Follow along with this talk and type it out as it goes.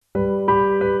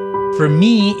For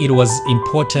me, it was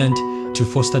important to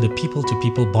foster the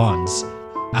people-to-people bonds.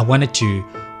 I wanted to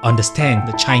understand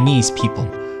the Chinese people.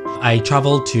 I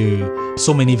traveled to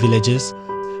so many villages.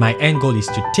 My end goal is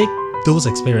to take those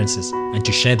experiences and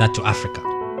to share that to Africa.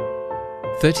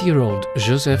 30-year-old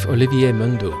Joseph Olivier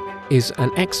Mendo'o is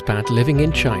an expat living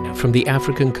in China from the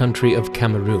African country of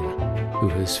Cameroon, who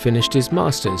has finished his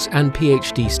master's and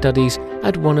PhD studies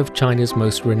at one of China's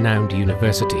most renowned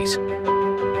universities.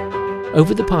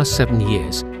 Over the past 7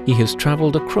 years, he has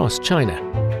travelled across China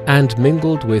and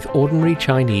mingled with ordinary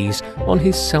Chinese on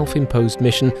his self-imposed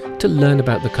mission to learn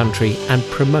about the country and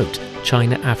promote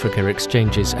China-Africa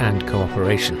exchanges and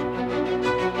cooperation.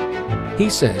 He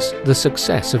says the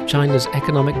success of China's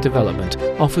economic development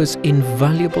offers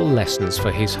invaluable lessons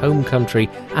for his home country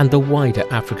and the wider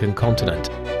African continent,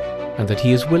 and that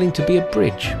he is willing to be a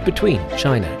bridge between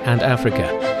China and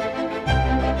Africa.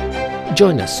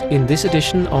 Join us in this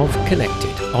edition of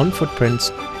Connected on Footprints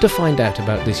to find out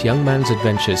about this young man's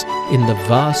adventures in the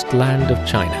vast land of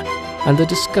China and the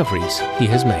discoveries he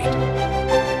has made.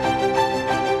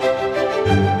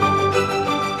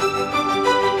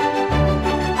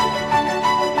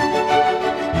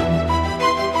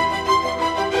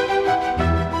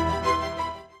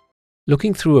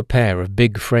 Looking through a pair of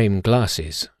big frame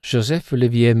glasses, Joseph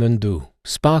Olivier Mendo'o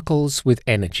sparkles with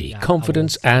energy,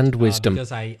 confidence and wisdom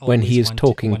when he is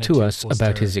talking to us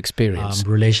about his experience.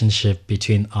 Relationship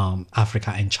between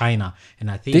Africa and China.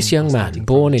 And I think this young man,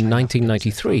 born in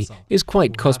 1993, is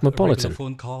quite cosmopolitan,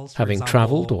 having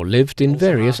travelled or lived in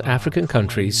various African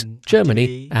countries,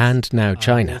 Germany and now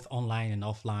China.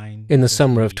 In the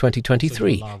summer of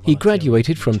 2023, he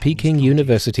graduated from Peking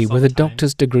University with a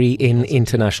doctor's degree in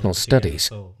international studies.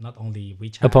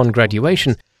 Upon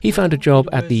graduation, he found a job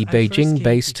at the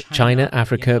Beijing-based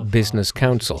China-Africa Business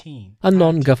Council, a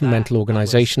non-governmental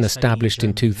organization established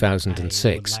in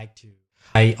 2006.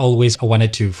 I always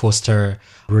wanted to foster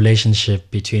a relationship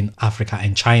between Africa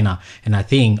and China, and I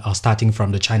think starting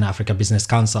from the China-Africa Business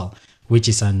Council, which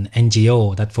is an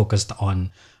NGO that focused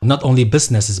on not only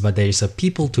businesses, but there is a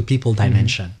people-to-people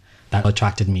dimension that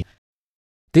attracted me.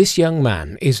 This young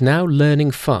man is now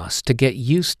learning fast to get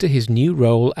used to his new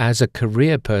role as a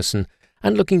career person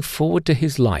and looking forward to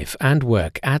his life and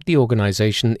work at the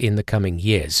organization in the coming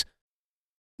years.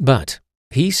 But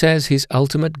he says his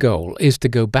ultimate goal is to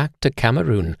go back to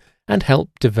Cameroon and help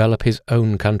develop his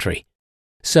own country.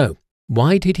 So,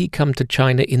 why did he come to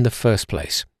China in the first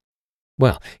place?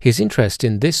 Well, his interest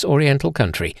in this Oriental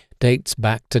country dates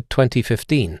back to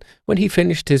 2015, when he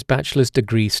finished his bachelor's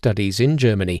degree studies in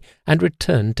Germany and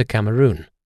returned to Cameroon.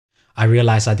 I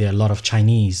realized that there are a lot of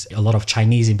Chinese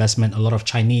investment, a lot of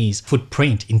Chinese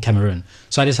footprint in Cameroon.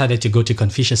 So I decided to go to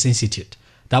Confucius Institute.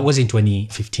 That was in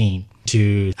 2015,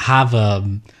 to have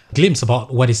a glimpse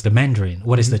about what is the Mandarin,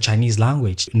 what is the Chinese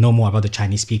language, know more about the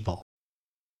Chinese people.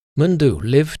 Mendo'o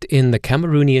lived in the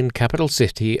Cameroonian capital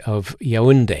city of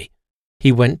Yaoundé.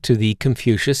 He went to the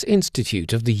Confucius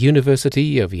Institute of the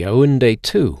University of Yaoundé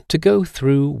too to go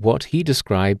through what he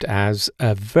described as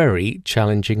a very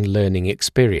challenging learning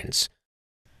experience.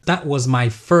 That was my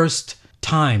first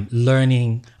time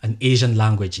learning an Asian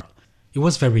language. It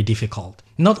was very difficult,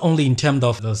 not only in terms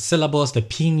of the syllabus, the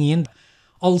pinyin,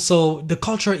 also the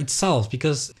culture itself,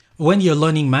 because when you're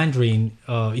learning Mandarin,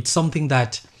 it's something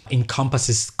that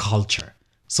encompasses culture.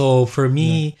 So for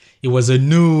me, it was a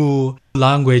new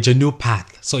language, a new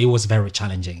path. So it was very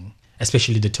challenging,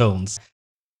 especially the tones.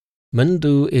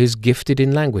 Mendo'o is gifted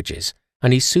in languages,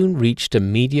 and he soon reached a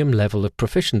medium level of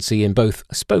proficiency in both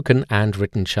spoken and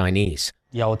written Chinese.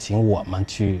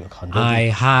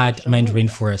 I had Mandarin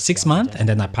for 6 months, and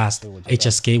then I passed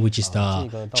HSK, which is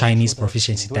the Chinese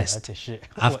proficiency test.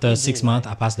 After 6 months,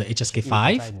 I passed the HSK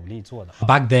 5.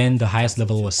 Back then, the highest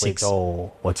level was 6.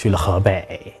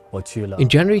 In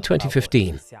January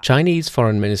 2015, Chinese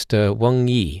Foreign Minister Wang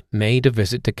Yi made a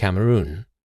visit to Cameroon.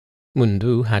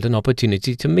 Mendo'o had an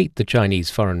opportunity to meet the Chinese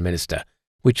Foreign Minister,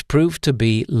 which proved to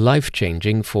be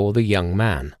life-changing for the young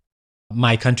man.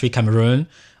 My country, Cameroon,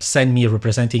 sent me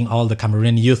representing all the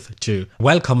Cameroon youth to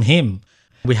welcome him.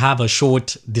 We have a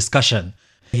short discussion.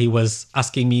 He was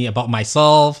asking me about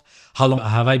myself, how long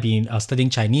have I been studying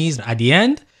Chinese. At the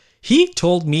end, he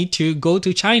told me to go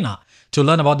to China to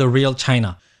learn about the real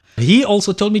China. He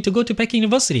also told me to go to Peking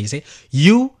University. He said,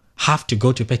 you have to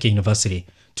go to Peking University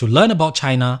to learn about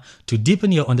China, to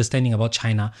deepen your understanding about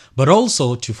China, but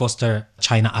also to foster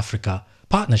China-Africa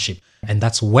partnership. And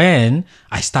that's when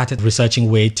I started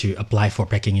researching ways to apply for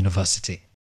Peking University.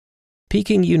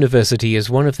 Peking University is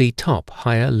one of the top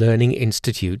higher learning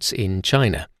institutes in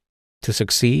China. To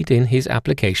succeed in his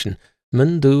application,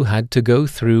 Mendo'o had to go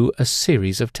through a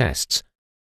series of tests.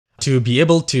 To be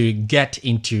able to get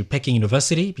into Peking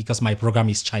University, because my program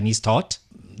is Chinese taught,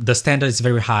 the standard is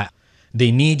very high. They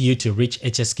need you to reach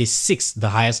HSK 6, the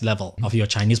highest level of your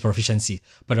Chinese proficiency.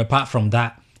 But apart from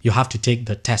that, you have to take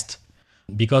the test.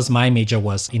 Because my major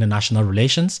was international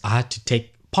relations, I had to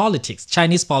take politics,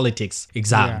 Chinese politics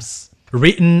exams,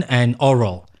 written and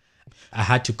oral. I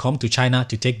had to come to China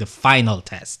to take the final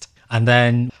test. And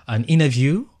then an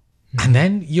interview. And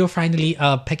then you're finally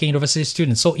a Peking University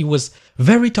student. So it was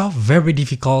very tough, very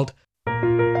difficult.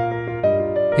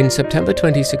 In September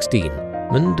 2016,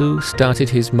 Mendo'o started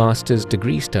his master's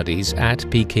degree studies at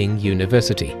Peking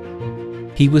University.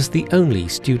 He was the only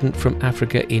student from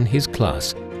Africa in his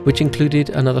class, which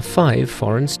included another 5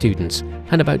 foreign students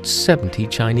and about 70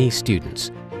 Chinese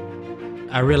students.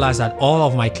 I realized that all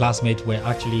of my classmates were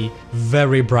actually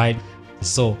very bright.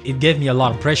 So it gave me a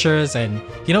lot of pressures, and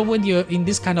when you're in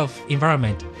this kind of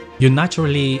environment, you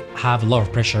naturally have a lot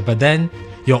of pressure, but then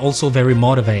you're also very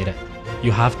motivated.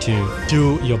 You have to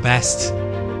do your best.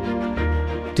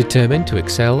 Determined to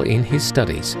excel in his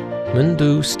studies,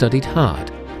 Mendo'o studied hard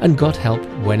and got help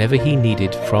whenever he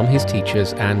needed from his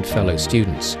teachers and fellow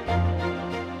students.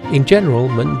 In general,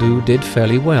 Mendo'o did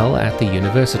fairly well at the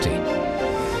university.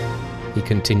 He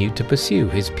continued to pursue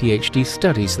his PhD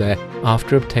studies there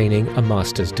after obtaining a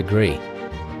master's degree.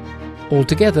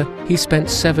 Altogether, he spent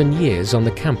 7 years on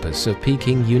the campus of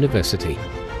Peking University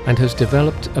and has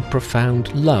developed a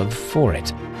profound love for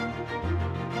it.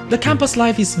 The campus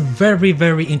life is very,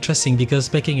 very interesting because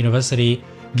Peking University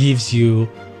gives you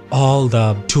all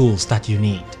the tools that you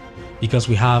need. Because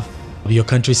we have your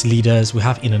country's leaders, we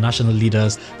have international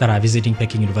leaders that are visiting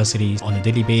Peking University on a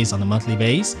daily basis, on a monthly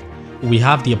basis. We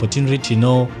have the opportunity to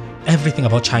know everything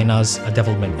about China's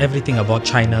development, everything about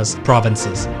China's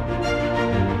provinces.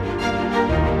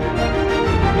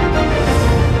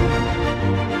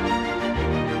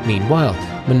 Meanwhile,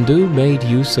 Mendo'o made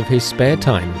use of his spare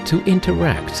time to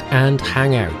interact and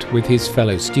hang out with his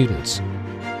fellow students.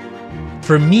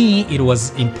 For me, it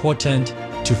was important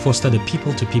to foster the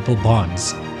people-to-people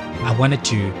bonds. I wanted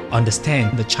to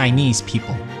understand the Chinese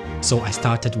people. So I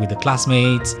started with the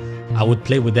classmates. I would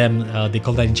play with them, they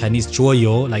call that in Chinese 桌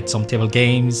游, like some table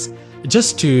games,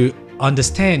 just to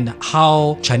understand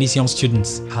how Chinese young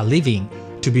students are living,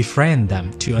 to befriend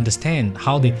them, to understand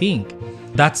how they think.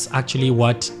 That's actually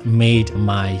what made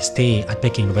my stay at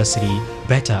Peking University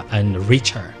better and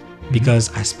richer, because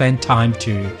I spent time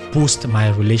to boost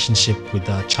my relationship with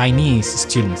the Chinese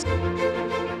students.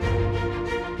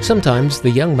 Sometimes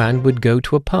the young man would go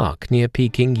to a park near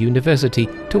Peking University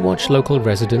to watch local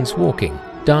residents walking,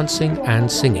 dancing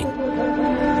and singing.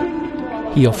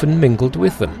 He often mingled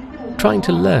with them, trying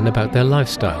to learn about their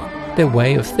lifestyle, their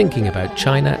way of thinking about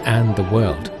China and the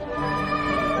world.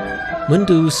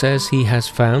 Mendo'o says he has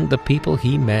found the people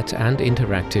he met and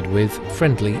interacted with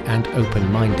friendly and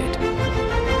open-minded.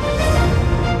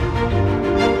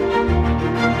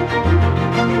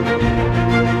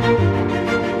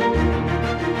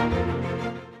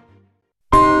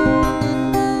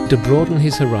 To broaden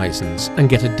his horizons and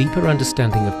get a deeper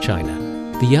understanding of China,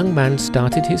 the young man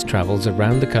started his travels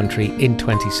around the country in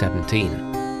 2017.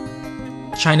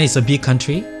 China is a big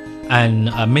country and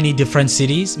many different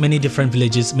cities, many different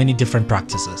villages, many different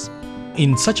practices.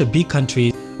 In such a big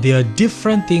country, there are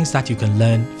different things that you can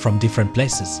learn from different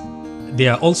places.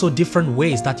 There are also different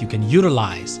ways that you can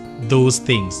utilize those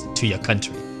things to your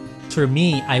country. For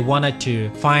me, I wanted to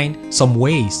find some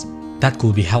ways that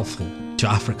could be helpful to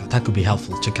Africa, that could be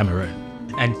helpful to Cameroon.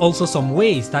 And also some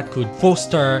ways that could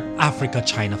foster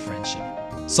Africa-China friendship.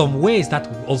 Some ways that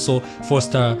could also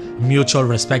foster mutual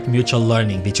respect, mutual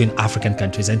learning between African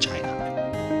countries and China.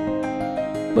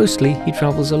 Mostly he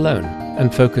travels alone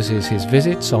and focuses his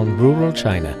visits on rural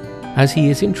China, as he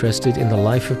is interested in the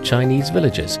life of Chinese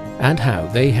villagers and how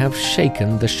they have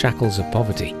shaken the shackles of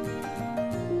poverty.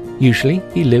 Usually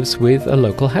he lives with a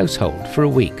local household for a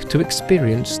week to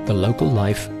experience the local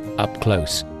life up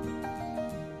close.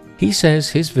 He says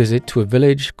his visit to a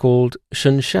village called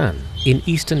Shenshan in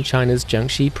eastern China's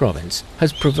Jiangxi province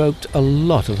has provoked a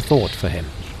lot of thought for him.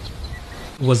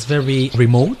 It was very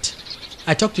remote.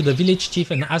 I talked to the village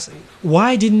chief and asked,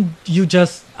 why didn't you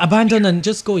just abandon and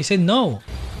just go? He said, no,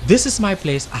 this is my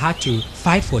place. I had to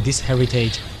fight for this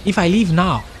heritage. If I leave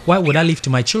now, why would I leave to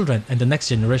my children and the next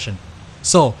generation?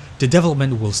 So the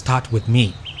development will start with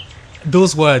me.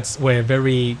 Those words were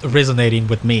very resonating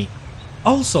with me.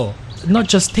 Also, not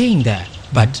just staying there,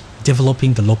 but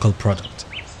developing the local product.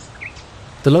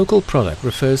 The local product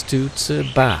refers to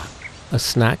zi-ba, a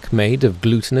snack made of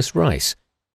glutinous rice.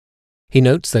 He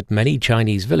notes that many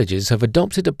Chinese villages have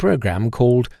adopted a program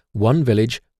called One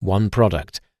Village, One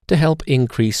Product to help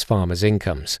increase farmers'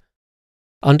 incomes.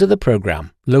 Under the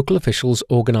program, local officials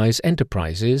organize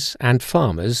enterprises and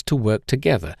farmers to work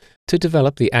together to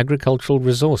develop the agricultural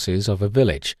resources of a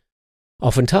village.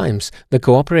 Oftentimes, the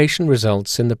cooperation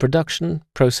results in the production,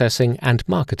 processing and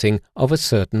marketing of a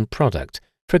certain product,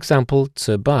 for example,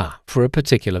 tse-ba for a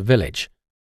particular village.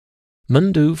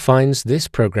 Mendo'o finds this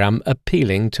program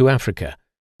appealing to Africa,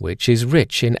 which is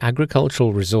rich in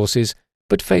agricultural resources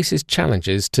but faces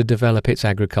challenges to develop its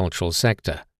agricultural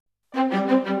sector.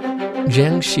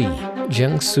 Jiangxi,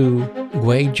 Jiangsu,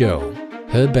 Guizhou,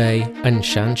 Hebei and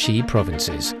Shanxi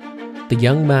provinces. The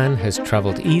young man has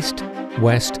traveled east,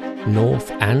 west,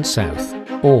 north and south,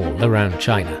 all around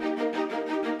China.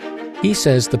 He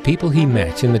says the people he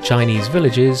met in the Chinese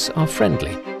villages are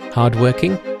friendly,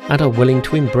 hardworking and are willing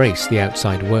to embrace the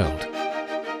outside world.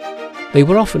 They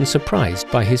were often surprised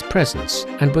by his presence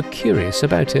and were curious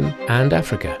about him and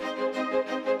Africa.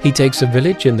 He takes a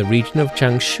village in the region of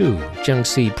Changshu,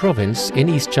 Jiangxi province in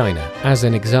East China as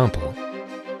an example.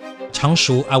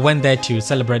 Changshu, I went there to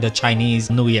celebrate the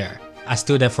Chinese New Year. I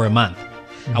stayed there for a month.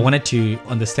 I wanted to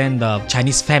understand the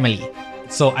Chinese family.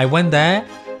 So I went there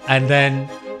and then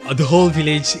the whole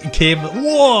village came,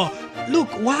 whoa, look,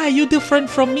 why are you different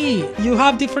from me? You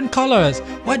have different colors.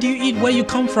 What do you eat? Where you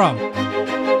come from?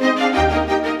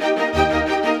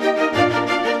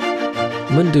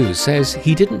 Mendo'o says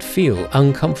he didn't feel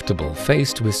uncomfortable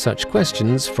faced with such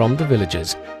questions from the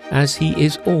villagers, as he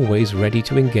is always ready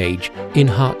to engage in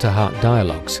heart-to-heart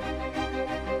dialogues.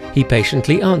 He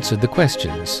patiently answered the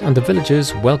questions and the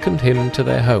villagers welcomed him to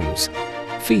their homes,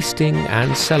 feasting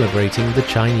and celebrating the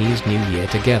Chinese New Year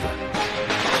together.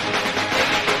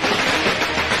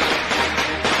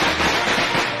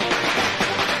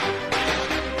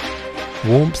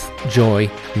 Warmth, joy,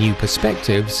 new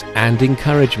perspectives and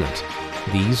encouragement.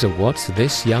 These are what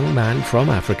this young man from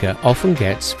Africa often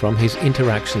gets from his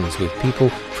interactions with people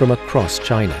from across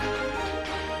China.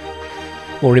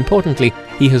 More importantly,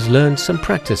 he has learned some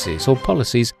practices or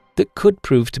policies that could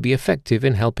prove to be effective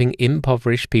in helping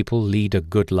impoverished people lead a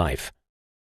good life.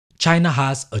 China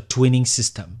has a twinning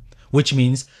system, which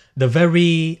means the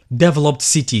very developed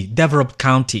city, developed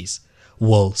counties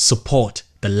will support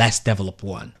the less developed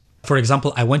one. For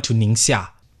example, I went to Ningxia.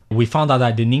 We found out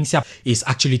that the Ningxia is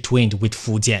actually twinned with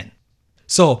Fujian.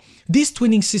 So this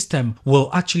twinning system will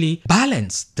actually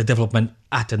balance the development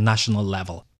at a national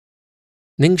level.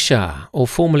 Ningxia, or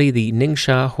formerly the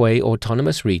Ningxia Hui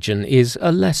Autonomous Region, is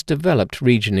a less developed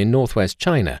region in northwest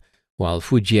China, while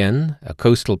Fujian, a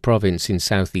coastal province in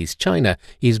southeast China,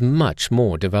 is much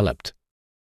more developed.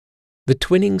 The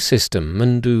twinning system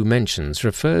Mendo'o mentions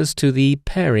refers to the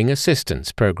Pairing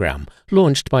Assistance Program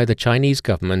launched by the Chinese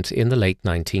government in the late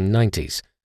 1990s.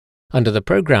 Under the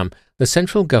program, the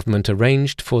central government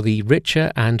arranged for the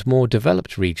richer and more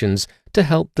developed regions to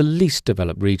help the least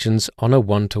developed regions on a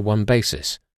one-to-one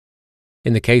basis.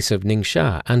 In the case of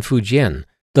Ningxia and Fujian,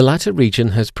 the latter region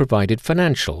has provided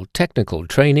financial, technical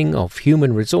training of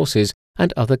human resources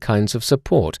and other kinds of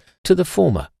support to the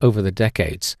former over the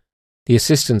decades. The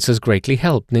assistance has greatly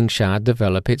helped Ningxia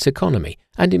develop its economy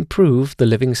and improve the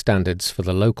living standards for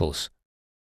the locals.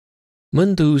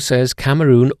 Mendo'o says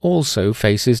Cameroon also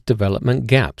faces development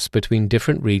gaps between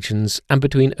different regions and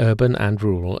between urban and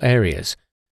rural areas,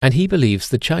 and he believes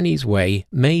the Chinese way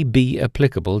may be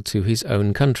applicable to his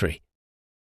own country.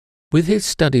 With his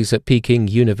studies at Peking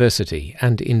University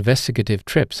and investigative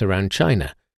trips around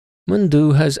China,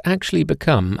 Mendo'o has actually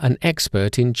become an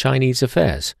expert in Chinese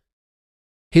affairs.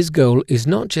 His goal is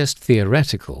not just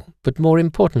theoretical, but more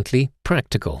importantly,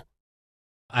 practical.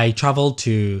 I traveled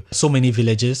to so many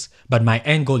villages, but my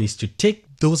end goal is to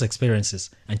take those experiences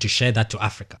and to share that to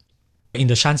Africa. In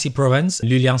the Shanxi province,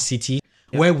 Luliang city,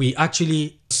 where we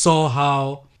actually saw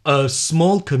how a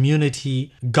small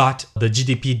community got the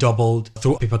GDP doubled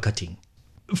through paper cutting.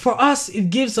 For us, it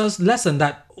gives us lesson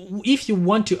that if you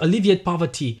want to alleviate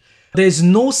poverty, there is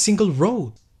no single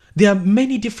road. There are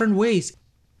many different ways.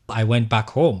 I went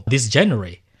back home this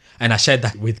January and I shared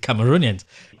that with Cameroonians.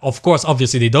 Of course,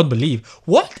 obviously, they don't believe.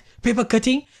 What? Paper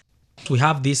cutting? We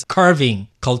have this carving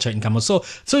culture in Cameroon.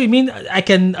 So you mean I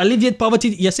can alleviate poverty?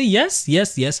 Yes,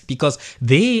 yes, because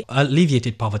they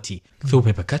alleviated poverty through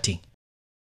paper cutting.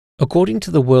 According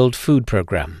to the World Food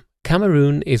Programme,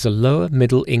 Cameroon is a lower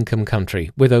middle income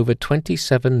country with over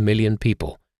 27 million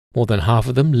people. More than half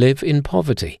of them live in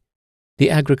poverty. The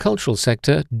agricultural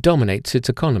sector dominates its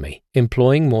economy,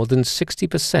 employing more than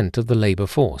 60% of the labour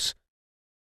force.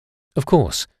 Of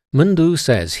course, Mendo'o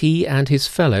says he and his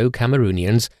fellow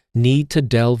Cameroonians need to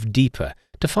delve deeper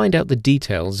to find out the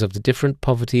details of the different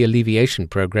poverty alleviation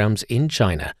programs in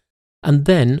China, and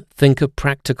then think of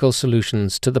practical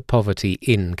solutions to the poverty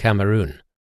in Cameroon.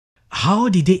 How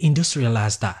did they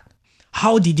industrialize that?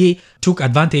 How did they took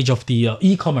advantage of the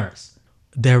e-commerce?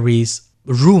 There is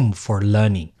room for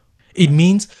learning. It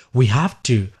means we have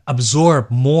to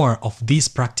absorb more of these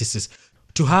practices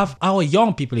to have our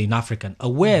young people in Africa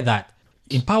aware that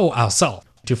empower ourselves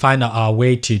to find our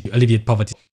way to alleviate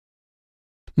poverty.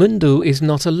 Mendo'o is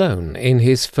not alone in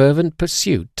his fervent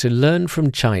pursuit to learn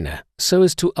from China so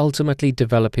as to ultimately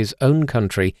develop his own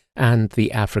country and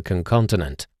the African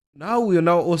continent.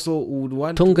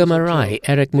 Tunga Marai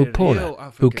Eric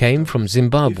Mupona, who came from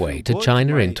Zimbabwe to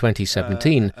China in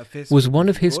 2017, was one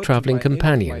of his traveling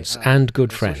companions and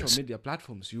good friends.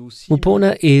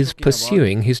 Mupona is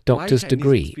pursuing his doctor's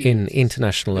degree in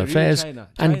international affairs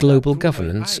and global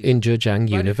governance in Zhejiang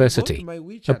University,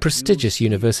 a prestigious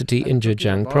university in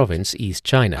Zhejiang Province, East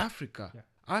China.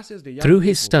 Through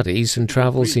his studies and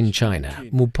travels in China,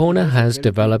 Mupona has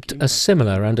developed a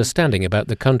similar understanding about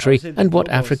the country and what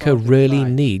Africa really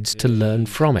needs to learn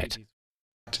from it.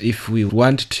 If we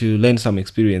want to learn some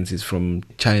experiences from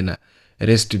China, it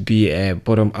has to be a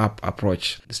bottom-up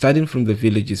approach, starting from the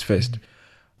villages first.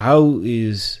 How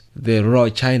is the raw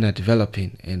China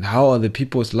developing, and how are the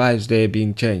people's lives there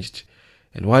being changed?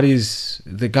 And what is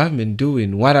the government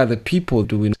doing? What are the people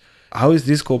doing? How is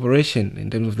this cooperation in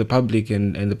terms of the public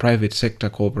and the private sector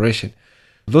cooperation?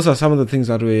 Those are some of the things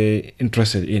that we're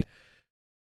interested in.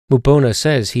 Mupona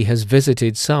says he has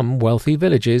visited some wealthy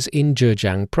villages in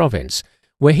Zhejiang Province,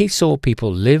 where he saw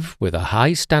people live with a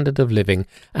high standard of living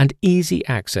and easy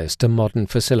access to modern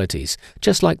facilities,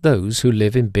 just like those who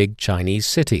live in big Chinese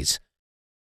cities.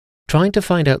 Trying to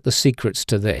find out the secrets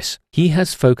to this, he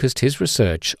has focused his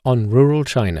research on rural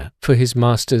China for his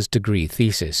master's degree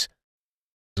thesis.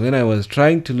 When I was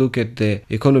trying to look at the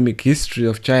economic history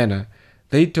of China,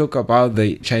 they talk about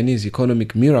the Chinese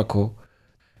economic miracle.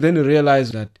 Then you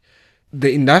realize that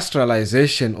the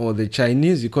industrialization or the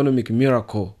Chinese economic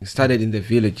miracle started in the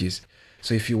villages.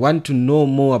 So if you want to know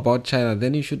more about China,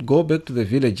 then you should go back to the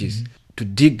villages to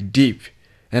dig deep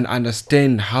and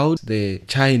understand how the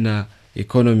China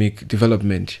economic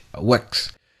development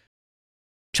works.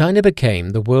 China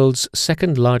became the world's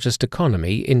second largest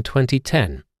economy in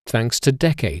 2010. Thanks to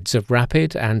decades of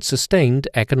rapid and sustained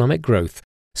economic growth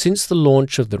since the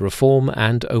launch of the Reform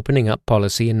and Opening Up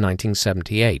policy in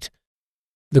 1978.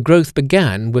 The growth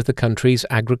began with the country's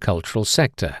agricultural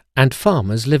sector and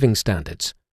farmers' living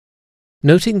standards.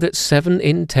 Noting that 7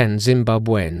 in 10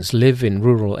 Zimbabweans live in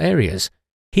rural areas,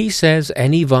 he says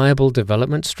any viable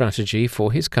development strategy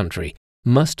for his country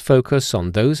must focus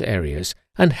on those areas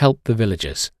and help the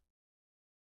villagers.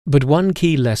 But one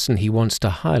key lesson he wants to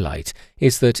highlight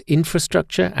is that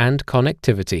infrastructure and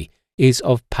connectivity is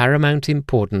of paramount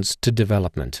importance to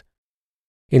development.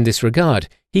 In this regard,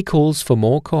 he calls for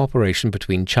more cooperation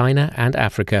between China and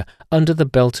Africa under the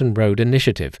Belt and Road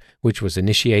Initiative, which was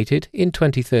initiated in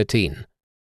 2013.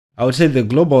 I would say the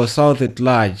Global South at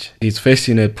large is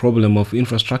facing a problem of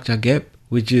infrastructure gap,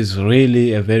 which is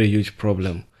really a very huge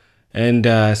problem. And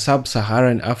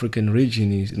sub-Saharan African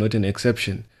region is not an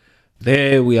exception.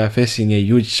 There we are facing a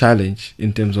huge challenge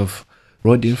in terms of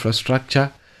road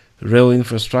infrastructure, rail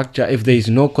infrastructure. If there is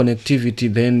no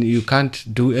connectivity, then you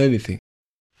can't do anything.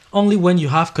 Only when you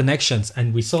have connections,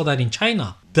 and we saw that in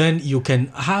China, then you can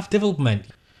have development.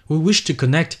 We wish to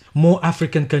connect more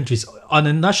African countries on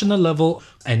a national level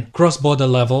and cross-border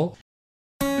level.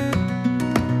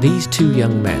 These 2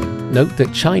 young men note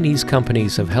that Chinese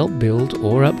companies have helped build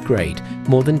or upgrade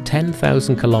more than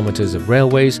 10,000 kilometers of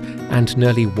railways and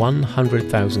nearly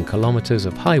 100,000 kilometers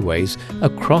of highways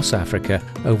across Africa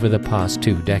over the past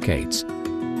 2 decades.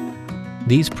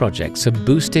 These projects have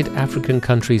boosted African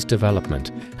countries'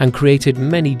 development and created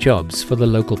many jobs for the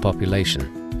local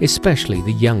population, especially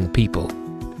the young people.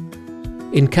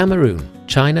 In Cameroon,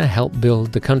 China helped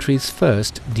build the country's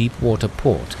first deep-water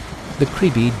port, the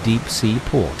Kribi Deep Sea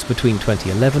Port, between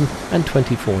 2011 and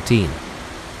 2014.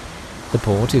 The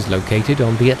port is located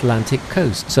on the Atlantic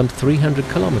coast, some 300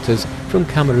 kilometers from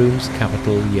Cameroon's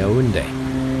capital, Yaoundé.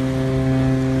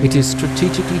 It is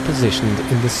strategically positioned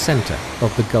in the center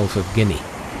of the Gulf of Guinea.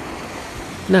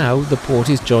 Now, the port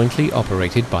is jointly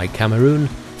operated by Cameroon,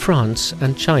 France,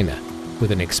 and China,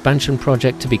 with an expansion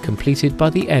project to be completed by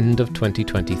the end of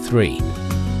 2023.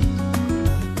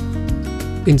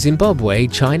 In Zimbabwe,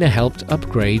 China helped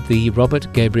upgrade the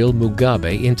Robert Gabriel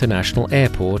Mugabe International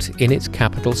Airport in its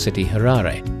capital city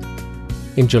Harare.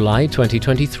 In July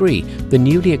 2023, the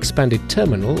newly expanded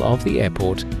terminal of the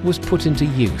airport was put into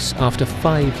use after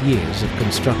 5 years of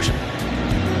construction.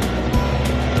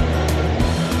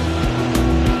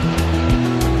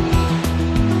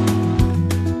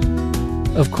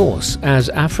 Of course, as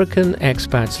African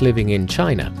expats living in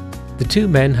China, The two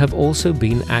men have also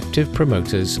been active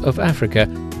promoters of Africa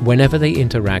whenever they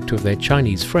interact with their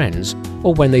Chinese friends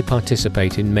or when they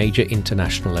participate in major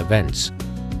international events.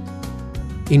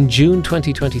 In June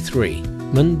 2023,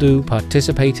 Mendo'o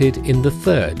participated in the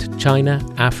 3rd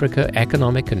China-Africa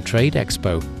Economic and Trade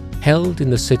Expo held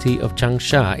in the city of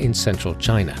Changsha in central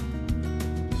China.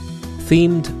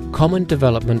 Themed Common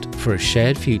Development for a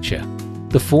Shared Future,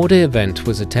 the 4-day event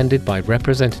was attended by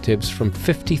representatives from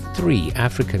 53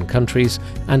 African countries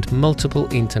and multiple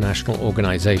international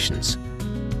organizations.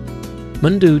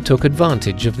 Mendo'o took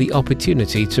advantage of the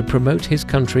opportunity to promote his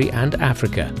country and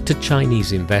Africa to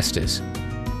Chinese investors.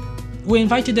 We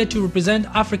invited them to represent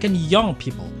African young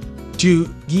people, to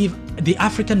give the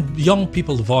African young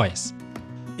people voice.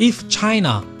 If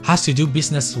China has to do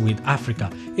business with Africa,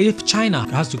 if China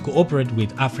has to cooperate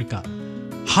with Africa,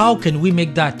 how can we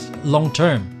make that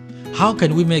long-term? How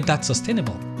can we make that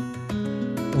sustainable?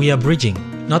 We are bridging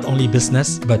not only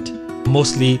business, but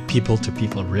mostly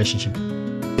people-to-people relationship.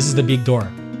 This is the big door.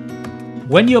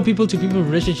 When you're people-to-people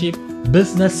relationship,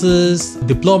 businesses,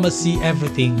 diplomacy,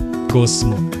 everything goes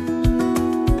smooth.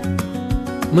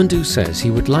 Mendo'o says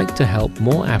he would like to help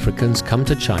more Africans come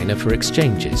to China for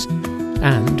exchanges,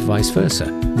 and vice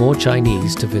versa, more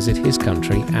Chinese to visit his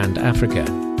country and Africa.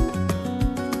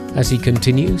 As he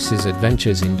continues his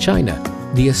adventures in China,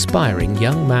 the aspiring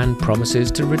young man promises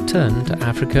to return to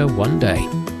Africa one day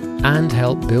and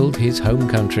help build his home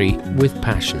country with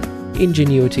passion,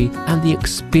 ingenuity, and the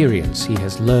experience he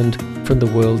has learned from the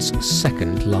world's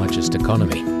 2nd largest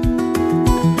economy.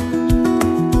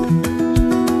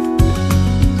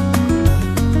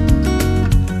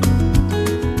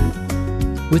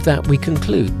 With that, we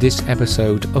conclude this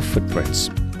episode of Footprints.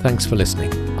 Thanks for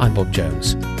listening. I'm Bob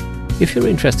Jones. If you're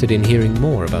interested in hearing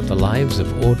more about the lives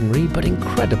of ordinary but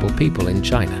incredible people in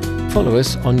China, follow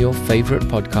us on your favorite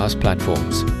podcast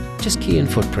platforms. Just key in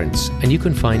Footprints and you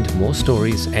can find more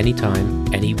stories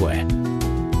anytime, anywhere.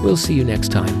 We'll see you next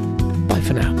time. Bye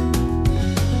for now.